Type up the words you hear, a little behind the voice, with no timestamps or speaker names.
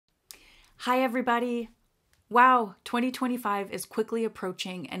Hi, everybody. Wow, 2025 is quickly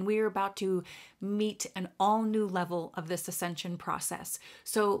approaching and we are about to meet an all new level of this ascension process.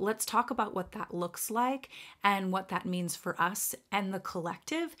 So let's talk about what that looks like and what that means for us and the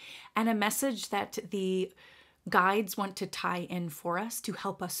collective, and a message that the guides want to tie in for us to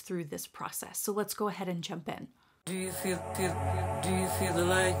help us through this process. So let's go ahead and jump in. Do you feel the light? Do you feel the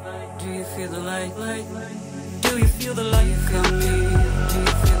light? Do you feel the light coming? Do you feel the light? Do you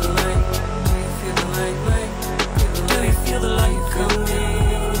feel the light? Do you feel the light coming?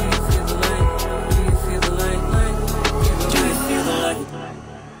 Do you feel the light? Do you feel the light? Do you feel the light?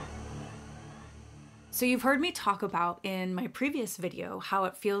 So you've heard me talk about in my previous video how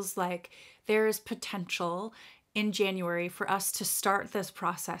it feels like there is potential in January for us to start this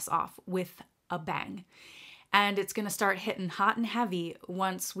process off with a bang. And it's going to start hitting hot and heavy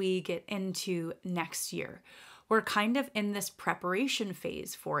once we get into next year. We're kind of in this preparation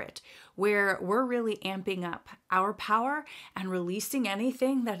phase for it, where we're really amping up our power and releasing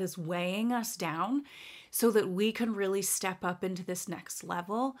anything that is weighing us down so that we can really step up into this next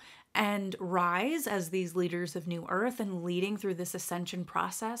level and rise as these leaders of New Earth and leading through this ascension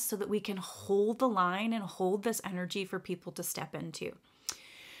process so that we can hold the line and hold this energy for people to step into.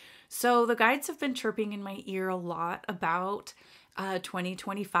 So the guides have been chirping in my ear a lot about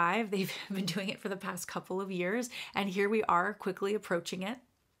 2025. They've been doing it for the past couple of years, and here we are quickly approaching it.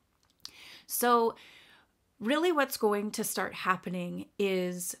 So really what's going to start happening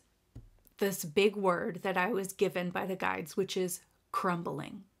is this big word that I was given by the guides, which is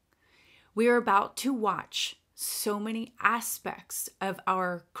crumbling. We are about to watch so many aspects of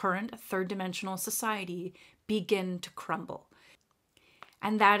our current third dimensional society begin to crumble.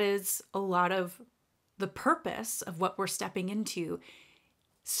 And that is a lot of the purpose of what we're stepping into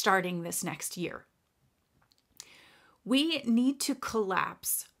starting this next year. We need to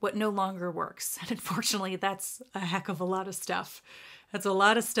collapse what no longer works. And unfortunately, that's a heck of a lot of stuff. That's a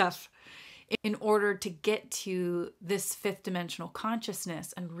lot of stuff in order to get to this fifth dimensional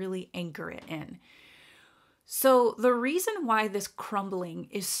consciousness and really anchor it in. So the reason why this crumbling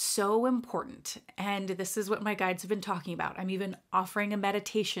is so important, and this is what my guides have been talking about, I'm even offering a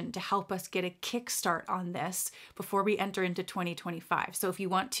meditation to help us get a kickstart on this before we enter into 2025. So if you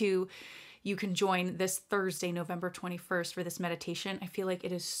want to, you can join this Thursday, November 21st for this meditation. I feel like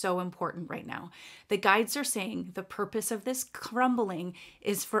it is so important right now. The guides are saying the purpose of this crumbling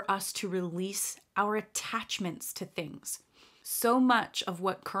is for us to release our attachments to things. So much of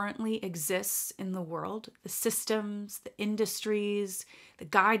what currently exists in the world, the systems, the industries, the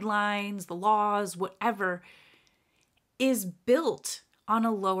guidelines, the laws, whatever, is built on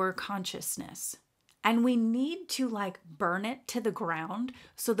a lower consciousness. And we need to burn it to the ground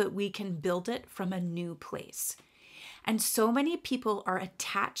so that we can build it from a new place. And so many people are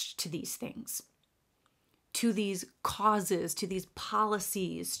attached to these things, to these causes, to these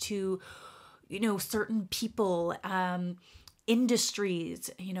policies, to, certain people,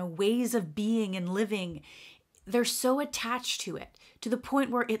 industries, ways of being and living. They're so attached to it to the point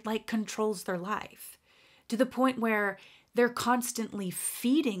where it controls their life, to the point where they're constantly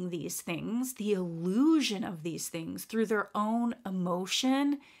feeding these things, the illusion of these things through their own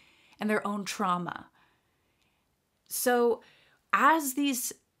emotion and their own trauma. So as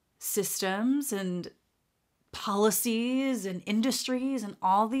these systems and policies and industries and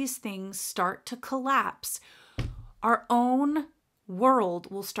all these things start to collapse, our own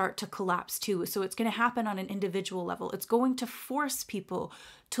world will start to collapse too. So it's going to happen on an individual level. It's going to force people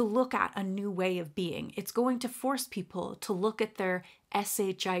to look at a new way of being. It's going to force people to look at their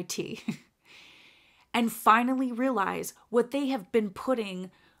SHIT and finally realize what they have been putting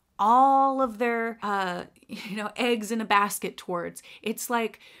all of their, eggs in a basket towards. It's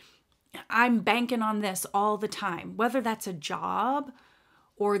like, I'm banking on this all the time, whether that's a job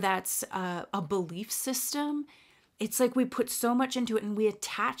or that's a belief system. It's like we put so much into it and we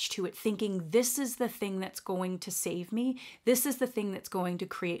attach to it thinking this is the thing that's going to save me. This is the thing that's going to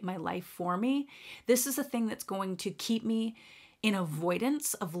create my life for me. This is the thing that's going to keep me in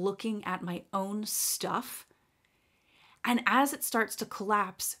avoidance of looking at my own stuff. And as it starts to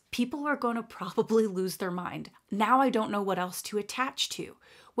collapse, people are going to probably lose their mind. Now I don't know what else to attach to.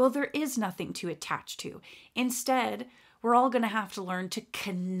 Well, there is nothing to attach to. Instead, we're all going to have to learn to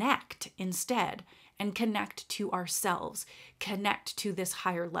connect instead. And connect to ourselves, connect to this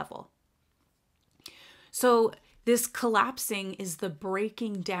higher level. So this collapsing is the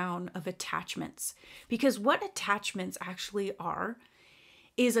breaking down of attachments, because what attachments actually are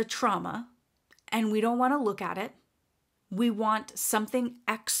is a trauma, and we don't want to look at it. We want something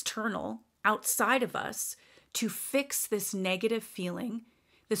external outside of us to fix this negative feeling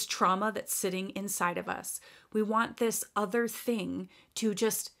this trauma that's sitting inside of us. We want this other thing to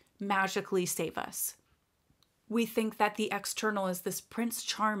just magically save us. We think that the external is this Prince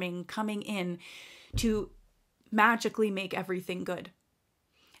Charming coming in to magically make everything good.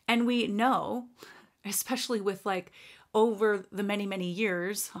 And we know, especially with like over the many, many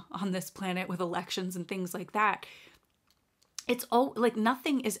years on this planet with elections and things like that, it's like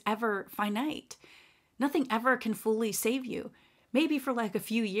nothing is ever finite. Nothing ever can fully save you. Maybe for like a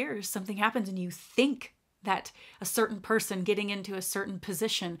few years, something happens and you think that a certain person getting into a certain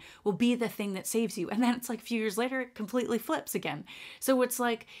position will be the thing that saves you. And then it's like a few years later, it completely flips again. So it's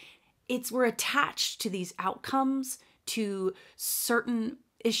like, we're attached to these outcomes, to certain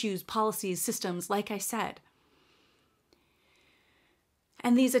issues, policies, systems, like I said.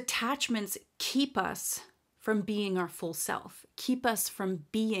 And these attachments keep us from being our full self, keep us from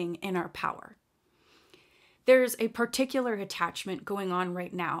being in our power. There's a particular attachment going on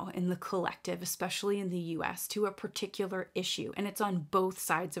right now in the collective, especially in the US, to a particular issue, and it's on both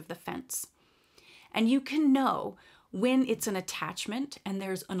sides of the fence. And you can know when it's an attachment and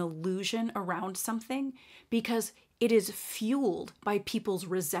there's an illusion around something because it is fueled by people's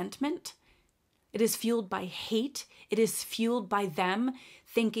resentment. It is fueled by hate. It is fueled by them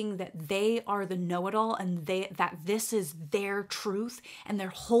thinking that they are the know-it-all and that this is their truth, and they're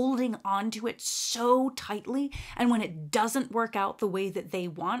holding on to it so tightly. And when it doesn't work out the way that they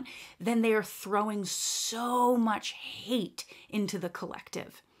want, then they are throwing so much hate into the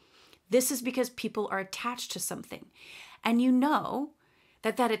collective. This is because people are attached to something. And you know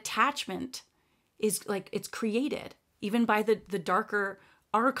that attachment is like, it's created even by the darker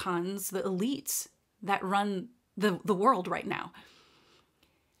archons, the elites that run the world right now.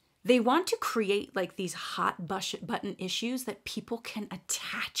 They want to create like these hot button issues that people can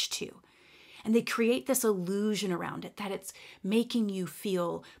attach to. And they create this illusion around it that it's making you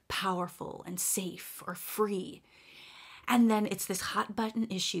feel powerful and safe or free. And then it's this hot button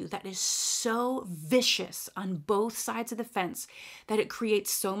issue that is so vicious on both sides of the fence that it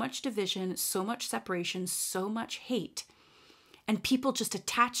creates so much division, so much separation, so much hate. And people just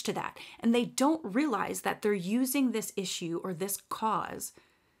attach to that. And they don't realize that they're using this issue or this cause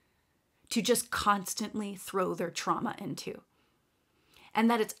to just constantly throw their trauma into.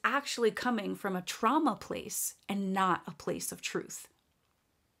 And that it's actually coming from a trauma place and not a place of truth.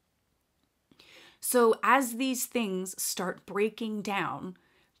 So as these things start breaking down,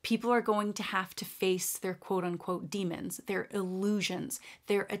 people are going to have to face their quote unquote demons, their illusions,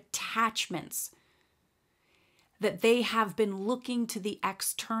 their attachments that they have been looking to the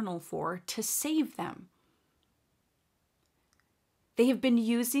external for to save them. They have been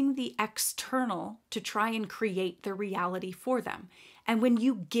using the external to try and create their reality for them. And when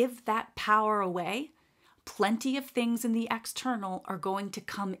you give that power away, plenty of things in the external are going to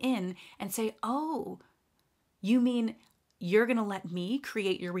come in and say, oh, you mean you're going to let me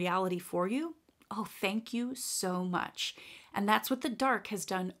create your reality for you? Oh, thank you so much. And that's what the dark has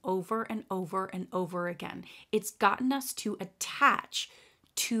done over and over and over again. It's gotten us to attach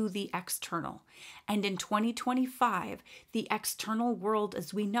to the external. And in 2025, the external world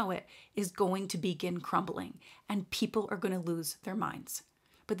as we know it is going to begin crumbling, and people are going to lose their minds.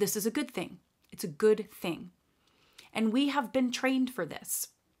 But this is a good thing. It's a good thing. And we have been trained for this.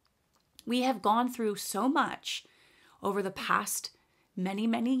 We have gone through so much over the past many,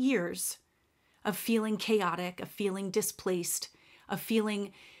 many years of feeling chaotic, of feeling displaced, of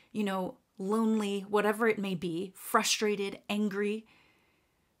feeling, lonely, whatever it may be, frustrated, angry,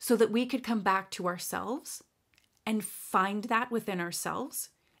 so that we could come back to ourselves and find that within ourselves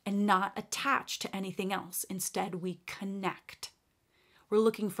and not attach to anything else. Instead, we connect. We're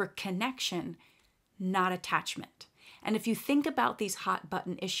looking for connection, not attachment. And if you think about these hot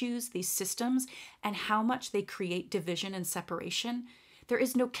button issues, these systems, and how much they create division and separation, there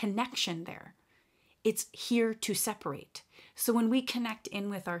is no connection there. It's here to separate. So when we connect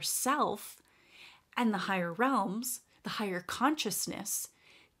in with ourself and the higher realms, the higher consciousness,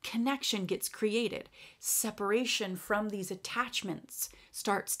 connection gets created. Separation from these attachments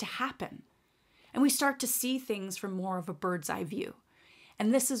starts to happen. And we start to see things from more of a bird's eye view.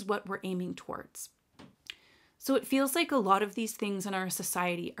 And this is what we're aiming towards. So it feels like a lot of these things in our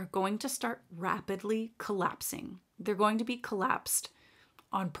society are going to start rapidly collapsing. They're going to be collapsed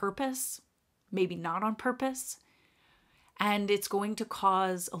on purpose, maybe not on purpose. And it's going to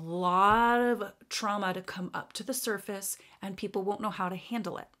cause a lot of trauma to come up to the surface, and people won't know how to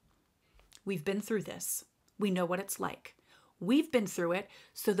handle it. We've been through this. We know what it's like. We've been through it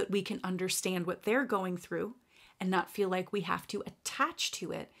so that we can understand what they're going through and not feel like we have to attach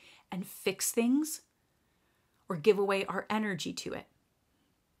to it and fix things or give away our energy to it.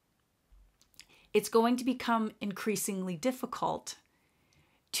 it's going to become increasingly difficult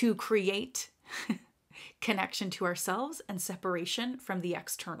to create connection to ourselves and separation from the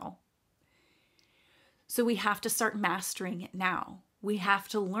external. So we have to start mastering it now. We have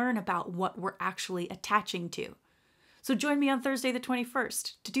to learn about what we're actually attaching to. So join me on Thursday the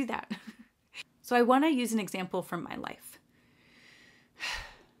 21st to do that. So I want to use an example from my life.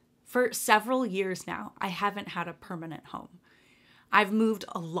 For several years now, I haven't had a permanent home. I've moved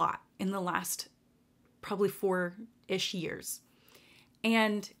a lot in the last probably 4-ish years.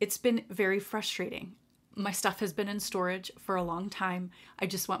 And it's been very frustrating. My stuff has been in storage for a long time. I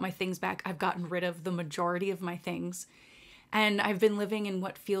just want my things back. I've gotten rid of the majority of my things. And I've been living in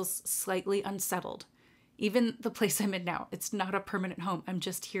what feels slightly unsettled. Even the place I'm in now, it's not a permanent home. I'm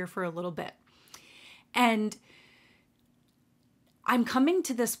just here for a little bit. And I'm coming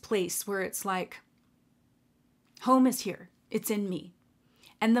to this place where it's like, home is here. It's in me.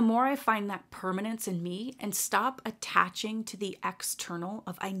 And the more I find that permanence in me and stop attaching to the external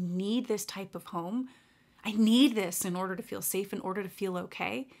of I need this type of home, I need this in order to feel safe, in order to feel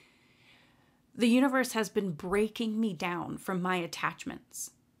okay, the universe has been breaking me down from my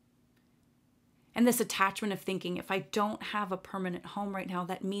attachments. And this attachment of thinking, if I don't have a permanent home right now,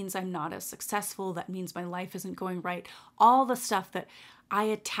 that means I'm not as successful. That means my life isn't going right. All the stuff that I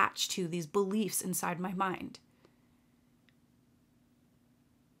attach to, these beliefs inside my mind.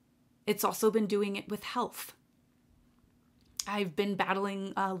 It's also been doing it with health. I've been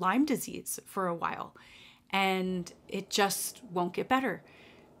battling Lyme disease for a while, and it just won't get better.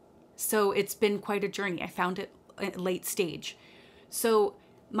 So it's been quite a journey. I found it at late stage. So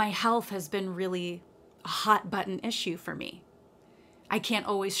my health has been really a hot button issue for me. I can't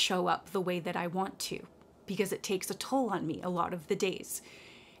always show up the way that I want to because it takes a toll on me a lot of the days.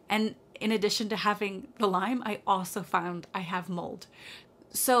 And in addition to having the Lyme, I also found I have mold.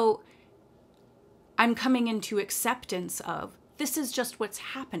 So I'm coming into acceptance of this is just what's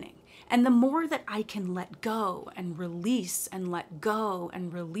happening. And the more that I can let go and release and let go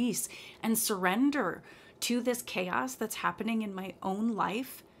and release and surrender to this chaos that's happening in my own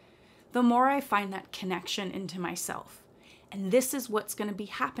life, the more I find that connection into myself. And this is what's going to be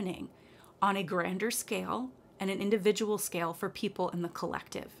happening on a grander scale and an individual scale for people in the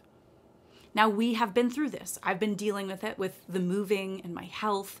collective. Now, we have been through this. I've been dealing with it with the moving and my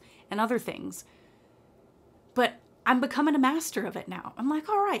health and other things. But I'm becoming a master of it now. I'm like,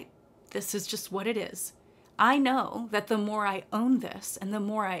 all right, this is just what it is. I know that the more I own this and the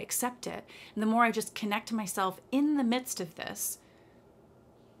more I accept it and the more I just connect to myself in the midst of this,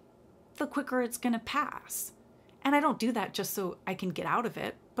 the quicker it's going to pass. And I don't do that just so I can get out of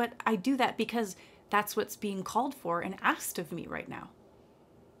it, but I do that because that's what's being called for and asked of me right now.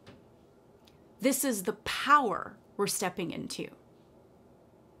 This is the power we're stepping into.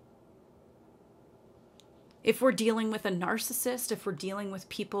 If we're dealing with a narcissist, if we're dealing with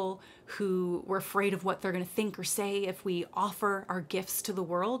people who we're afraid of what they're going to think or say, if we offer our gifts to the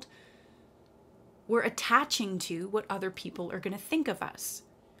world, we're attaching to what other people are going to think of us.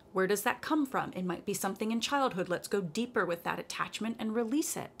 Where does that come from? It might be something in childhood. Let's go deeper with that attachment and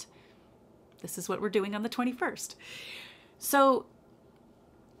release it. This is what we're doing on the 21st. So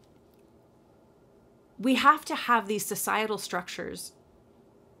we have to have these societal structures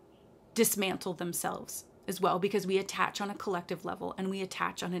dismantle themselves as well, because we attach on a collective level and we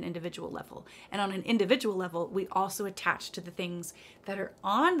attach on an individual level. And on an individual level, we also attach to the things that are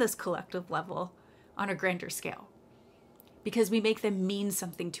on this collective level on a grander scale, because we make them mean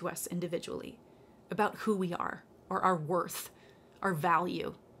something to us individually about who we are or our worth, our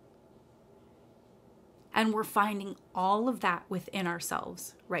value. And we're finding all of that within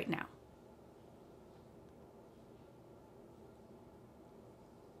ourselves right now.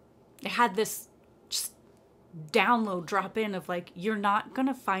 I had this just download drop in of like, you're not going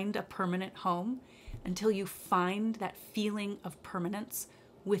to find a permanent home until you find that feeling of permanence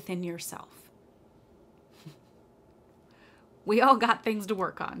within yourself. We all got things to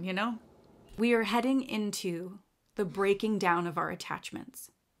work on, you know? We are heading into the breaking down of our attachments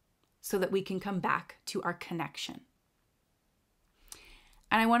so that we can come back to our connection.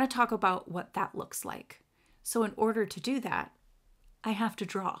 And I want to talk about what that looks like. So in order to do that, I have to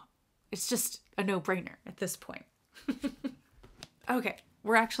draw. It's just a no-brainer at this point. Okay,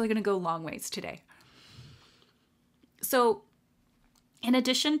 we're actually going to go long ways today. So, in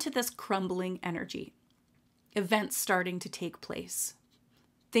addition to this crumbling energy, events starting to take place,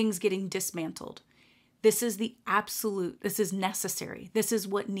 things getting dismantled, this is the absolute, this is necessary. This is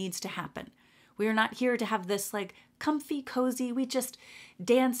what needs to happen. We are not here to have this like comfy, cozy, we just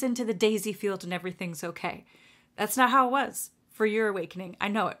dance into the daisy field and everything's okay. That's not how it was for your awakening. I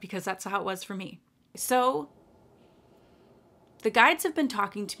know it because that's how it was for me. So the guides have been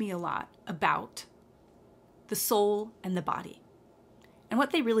talking to me a lot about the soul and the body and what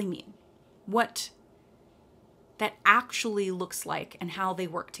they really mean, what that actually looks like and how they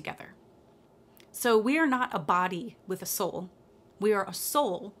work together. So we are not a body with a soul. We are a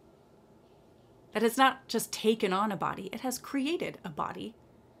soul that has not just taken on a body, it has created a body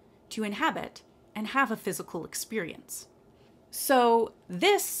to inhabit and have a physical experience. So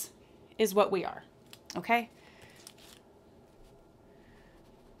this is what we are, okay?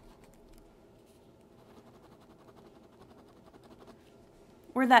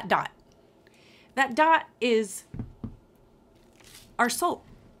 We're that dot. That dot is our soul.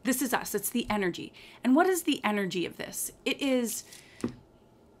 This is us. It's the energy. And what is the energy of this? It is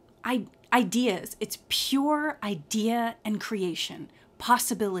ideas. It's pure idea and creation,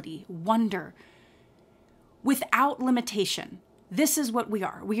 possibility, wonder, without limitation. This is what we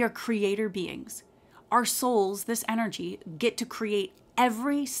are. We are creator beings. Our souls, this energy, get to create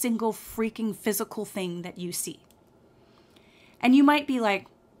every single freaking physical thing that you see. And you might be like,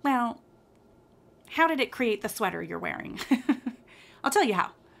 well, how did it create the sweater you're wearing? I'll tell you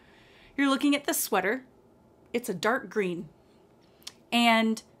how. You're looking at this sweater. It's a dark green.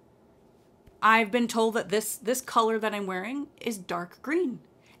 And I've been told that this color that I'm wearing is dark green.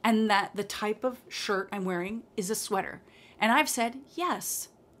 And that the type of shirt I'm wearing is a sweater. And I've said, yes.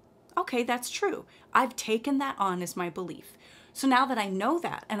 Okay, that's true. I've taken that on as my belief. So now that I know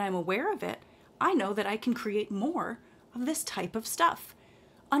that and I'm aware of it, I know that I can create more of this type of stuff.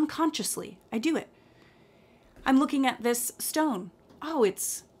 Unconsciously, I do it. I'm looking at this stone. Oh,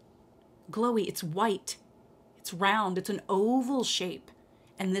 it's glowy, it's white, it's round, it's an oval shape.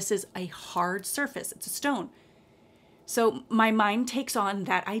 And this is a hard surface, it's a stone. So my mind takes on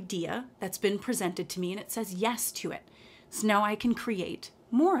that idea that's been presented to me and it says yes to it. So now I can create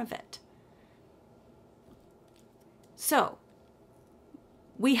more of it. So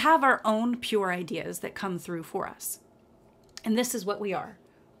we have our own pure ideas that come through for us. And this is what we are.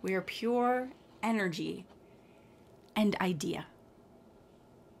 We are pure energy and idea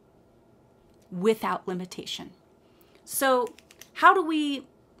without limitation. So how do we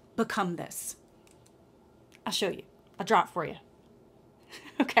become this? I'll show you. I'll draw it for you.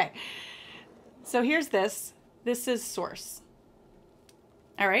 Okay. So here's this. This is source.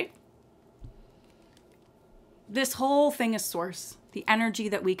 All right. This whole thing is source. The energy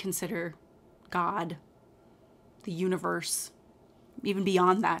that we consider God, the universe, even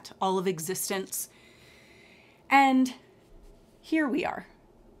beyond that, all of existence. And here we are.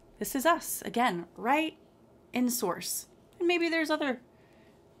 This is us, again, right in source. And maybe there's other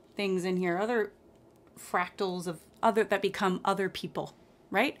things in here, other fractals of other that become other people,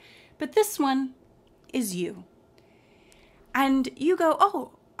 right? But this one is you. And you go,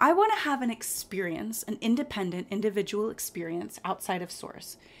 oh, I want to have an experience, an independent, individual experience outside of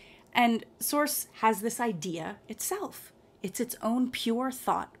source. And source has this idea itself. It's its own pure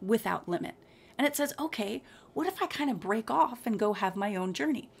thought without limit. And it says, okay, what if I kind of break off and go have my own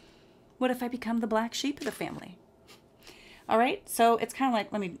journey? What if I become the black sheep of the family? All right. So it's kind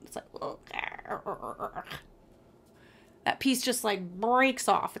of like, it's like, that piece just like breaks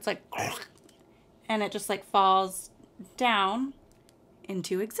off. It's like, and it just like falls down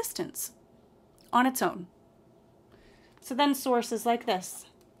into existence on its own. So then source is like this.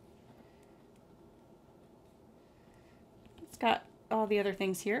 It's got all the other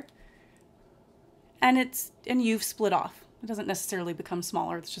things here. And you've split off. It doesn't necessarily become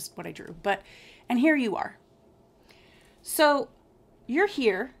smaller. It's just what I drew. And here you are. So you're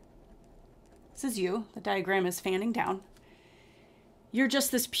here. This is you. The diagram is fanning down. You're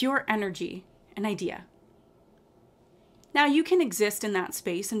just this pure energy, an idea. Now you can exist in that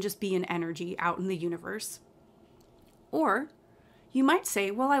space and just be an energy out in the universe. Or you might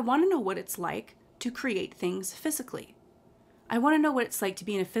say, well, I want to know what it's like to create things physically. I want to know what it's like to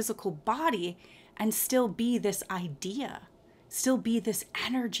be in a physical body and still be this idea, still be this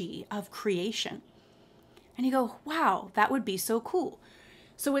energy of creation. And you go, wow, that would be so cool.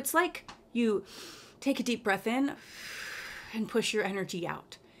 So it's like you take a deep breath in and push your energy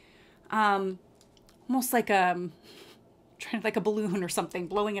out. Almost like a balloon or something,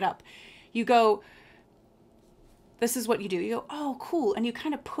 blowing it up. You go, this is what you do. You go, oh, cool. And you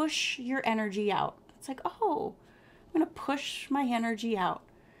kind of push your energy out. It's like, oh, I'm going to push my energy out.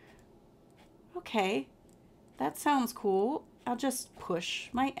 Okay, that sounds cool. I'll just push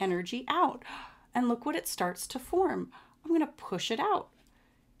my energy out. And look what it starts to form. I'm going to push it out.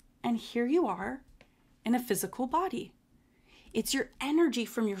 And here you are in a physical body. It's your energy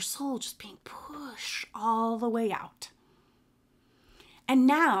from your soul just being pushed all the way out. And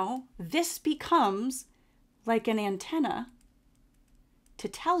now this becomes like an antenna to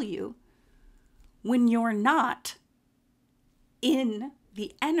tell you when you're not in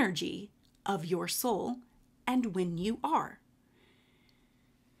the energy of your soul and when you are.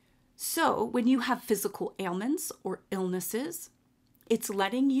 So when you have physical ailments or illnesses, it's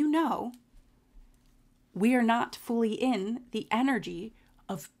letting you know we are not fully in the energy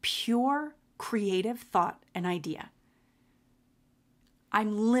of pure creative thought and idea.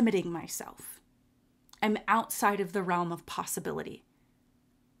 I'm limiting myself. I'm outside of the realm of possibility.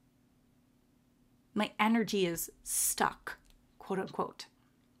 My energy is stuck, quote unquote.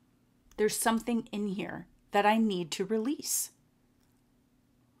 There's something in here that I need to release.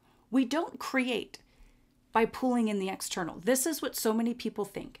 We don't create by pulling in the external. This is what so many people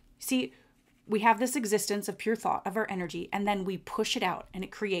think. See, we have this existence of pure thought of our energy, and then we push it out and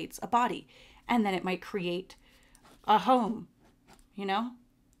it creates a body. And then it might create a home, you know?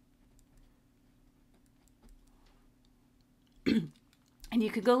 And you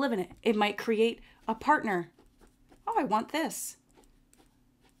could go live in it. It might create a partner. Oh, I want this.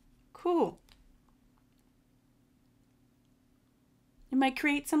 Cool. It might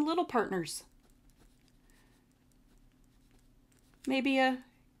create some little partners. Maybe a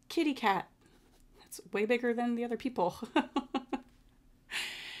kitty cat. That's way bigger than the other people.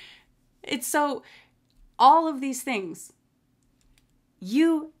 It's so, all of these things,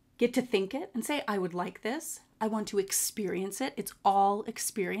 you get to think it and say, I would like this. I want to experience it. It's all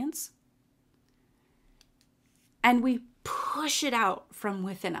experience. And we push it out from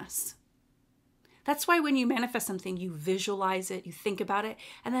within us. That's why when you manifest something, you visualize it, you think about it,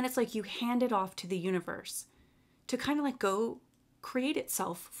 and then it's like you hand it off to the universe to kind of like go create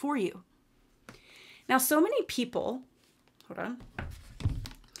itself for you. Now, so many people, hold on.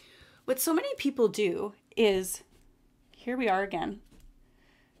 What so many people do is, here we are again.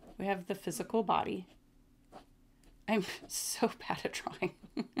 We have the physical body. I'm so bad at drawing.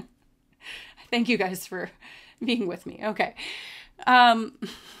 Thank you guys for being with me. Okay.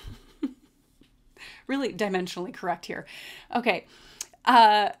 Really dimensionally correct here. Okay.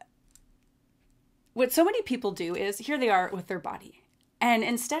 What so many people do is, here they are with their body. And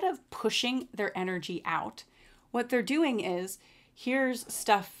instead of pushing their energy out, what they're doing is, here's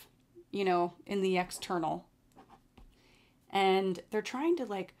stuff, you know, in the external. And they're trying to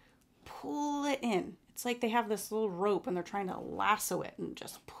like pull it in. It's like they have this little rope and they're trying to lasso it and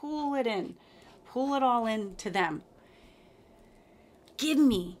just pull it in. Pull it all into them. Give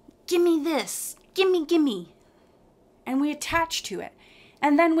me this. Gimme. And we attach to it.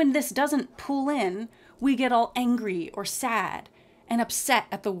 And then when this doesn't pull in, we get all angry or sad and upset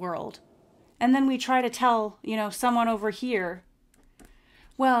at the world. And then we try to tell, you know, someone over here,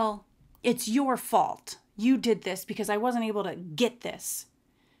 well, it's your fault. You did this because I wasn't able to get this.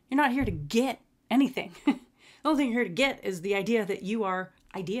 You're not here to get anything. The only thing you're here to get is the idea that you are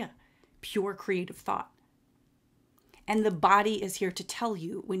idea, pure creative thought. And the body is here to tell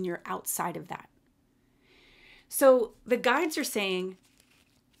you when you're outside of that. So the guides are saying,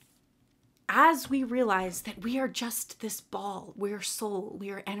 as we realize that we are just this ball, we're soul,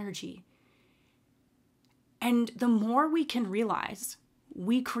 we are energy. And the more we can realize,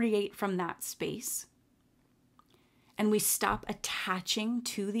 we create from that space and we stop attaching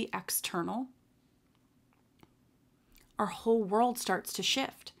to the external, our whole world starts to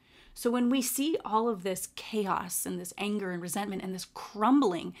shift. So when we see all of this chaos and this anger and resentment and this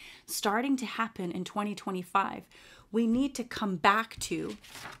crumbling starting to happen in 2025, we need to come back to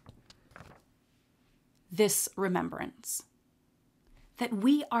this remembrance that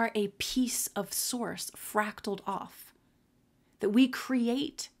we are a piece of source fractaled off, that we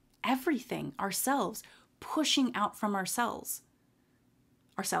create everything ourselves, pushing out from ourselves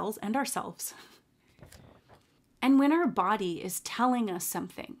and ourselves. And when our body is telling us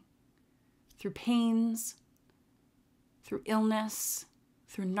something, through pains, through illness,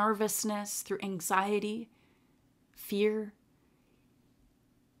 through nervousness, through anxiety, fear,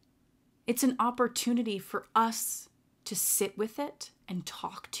 it's an opportunity for us to sit with it and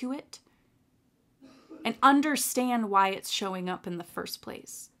talk to it and understand why it's showing up in the first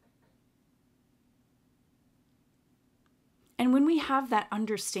place. And when we have that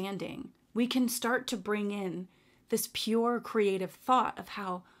understanding, we can start to bring in this pure creative thought of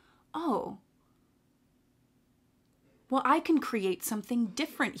how, oh, well, I can create something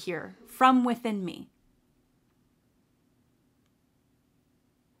different here from within me.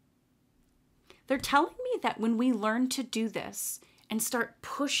 They're telling me that when we learn to do this and start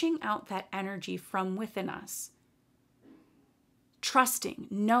pushing out that energy from within us, trusting,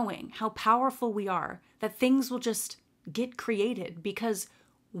 knowing how powerful we are, that things will just get created because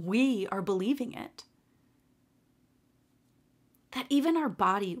we are believing it, that even our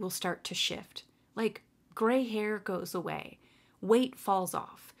body will start to shift. Like gray hair goes away, weight falls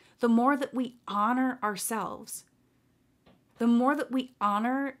off. The more that we honor ourselves, the more that we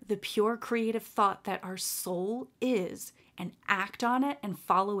honor the pure creative thought that our soul is and act on it and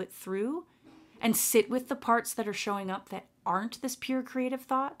follow it through and sit with the parts that are showing up that aren't this pure creative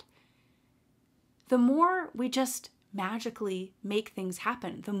thought, the more we just magically make things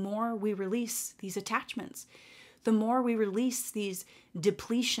happen, the more we release these attachments, the more we release these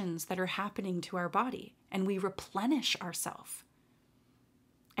depletions that are happening to our body and we replenish ourselves.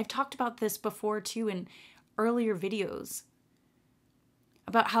 I've talked about this before too in earlier videos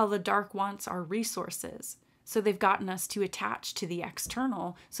about how the dark wants our resources. So they've gotten us to attach to the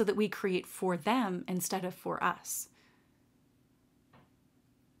external so that we create for them instead of for us.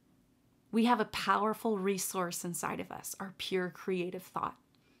 We have a powerful resource inside of us, our pure creative thought.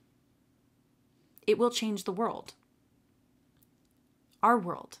 It will change the world. Our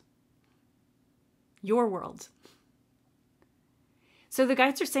world. Your world. So the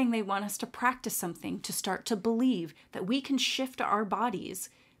guides are saying they want us to practice something to start to believe that we can shift our bodies,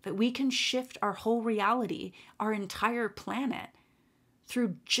 that we can shift our whole reality, our entire planet,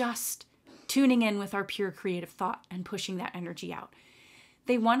 through just tuning in with our pure creative thought and pushing that energy out.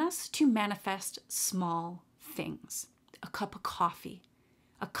 They want us to manifest small things. A cup of coffee,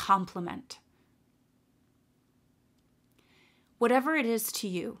 a compliment. Whatever it is to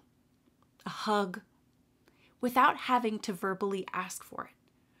you, a hug, without having to verbally ask for it.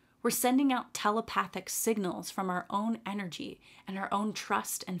 We're sending out telepathic signals from our own energy and our own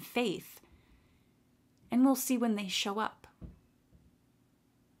trust and faith, and we'll see when they show up.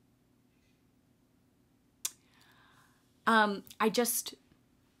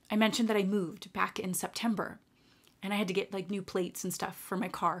 I mentioned that I moved back in September, and I had to get like new plates and stuff for my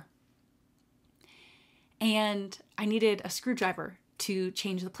car. And I needed a screwdriver to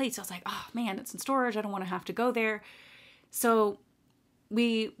change the plates. I was like, oh man, it's in storage. I don't want to have to go there. So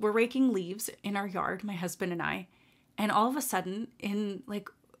we were raking leaves in our yard, my husband and I, and all of a sudden in like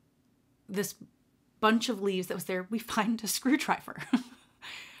this bunch of leaves that was there, we find a screwdriver. I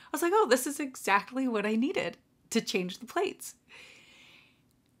was like, oh, this is exactly what I needed to change the plates.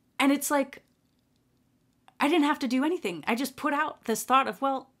 And it's like, I didn't have to do anything. I just put out this thought of,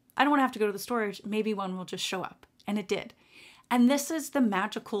 well, I don't want to have to go to the storage. Maybe one will just show up. And it did. And this is the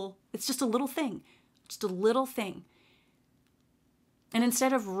magical, it's just a little thing. Just a little thing. And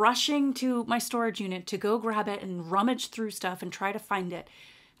instead of rushing to my storage unit to go grab it and rummage through stuff and try to find it,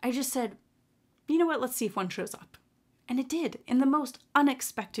 I just said, you know what, let's see if one shows up. And it did, in the most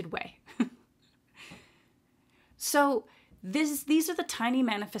unexpected way. So these are the tiny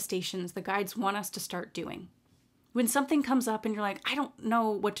manifestations the guides want us to start doing. When something comes up and you're like, I don't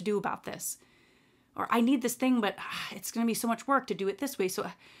know what to do about this. Or I need this thing, but it's going to be so much work to do it this way. So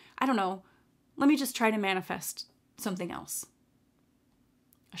I don't know. Let me just try to manifest something else.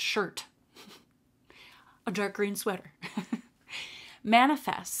 A shirt. A dark green sweater.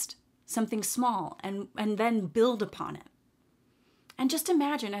 Manifest something small and then build upon it. And just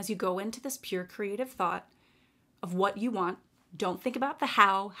imagine as you go into this pure creative thought of what you want. Don't think about the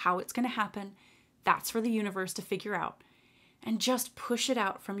how it's going to happen. That's for the universe to figure out. And just push it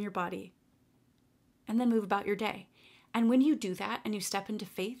out from your body. And then move about your day. And when you do that and you step into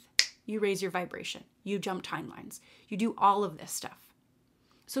faith, you raise your vibration. You jump timelines. You do all of this stuff.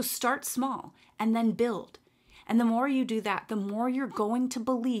 So start small and then build. And the more you do that, the more you're going to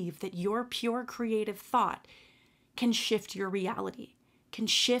believe that your pure creative thought can shift your reality, can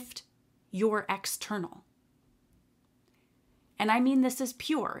shift your external. And I mean this is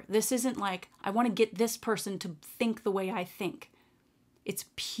pure. This isn't like, I want to get this person to think the way I think. It's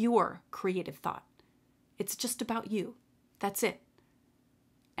pure creative thought. It's just about you. That's it.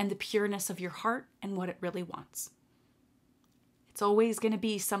 And the pureness of your heart and what it really wants. It's always going to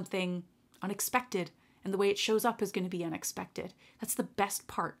be something unexpected, and the way it shows up is going to be unexpected. That's the best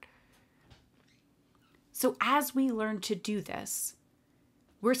part. So as we learn to do this,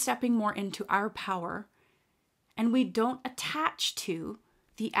 we're stepping more into our power, and we don't attach to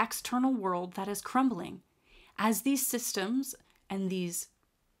the external world that is crumbling. As these systems and these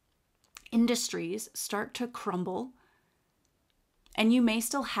industries start to crumble, and you may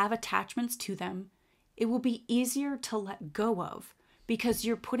still have attachments to them, it will be easier to let go of because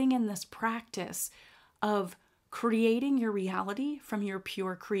you're putting in this practice of creating your reality from your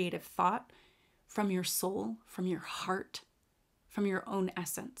pure creative thought, from your soul, from your heart, from your own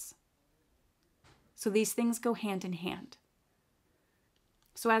essence. So these things go hand in hand.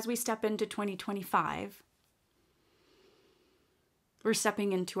 So as we step into 2025, We're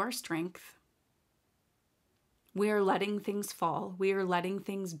stepping into our strength. We are letting things fall. We are letting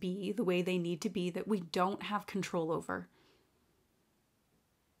things be the way they need to be that we don't have control over.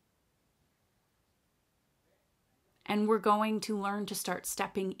 And we're going to learn to start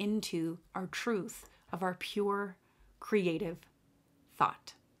stepping into our truth of our pure, creative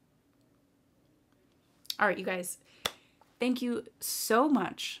thought. All right, you guys, thank you so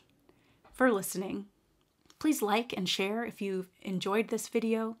much for listening. Please like and share if you've enjoyed this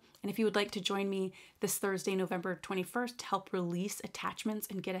video. And if you would like to join me this Thursday, November 21st, to help release attachments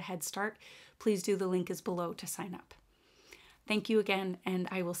and get a head start, please do. The link is below to sign up. Thank you again, and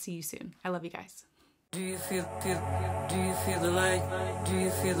I will see you soon. I love you guys. Do you feel the light? Do you feel the light? Do you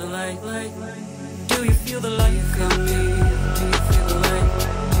feel the light coming? Do you feel the light? Do you feel the light?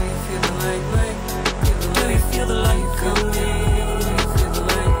 Do you feel the light coming?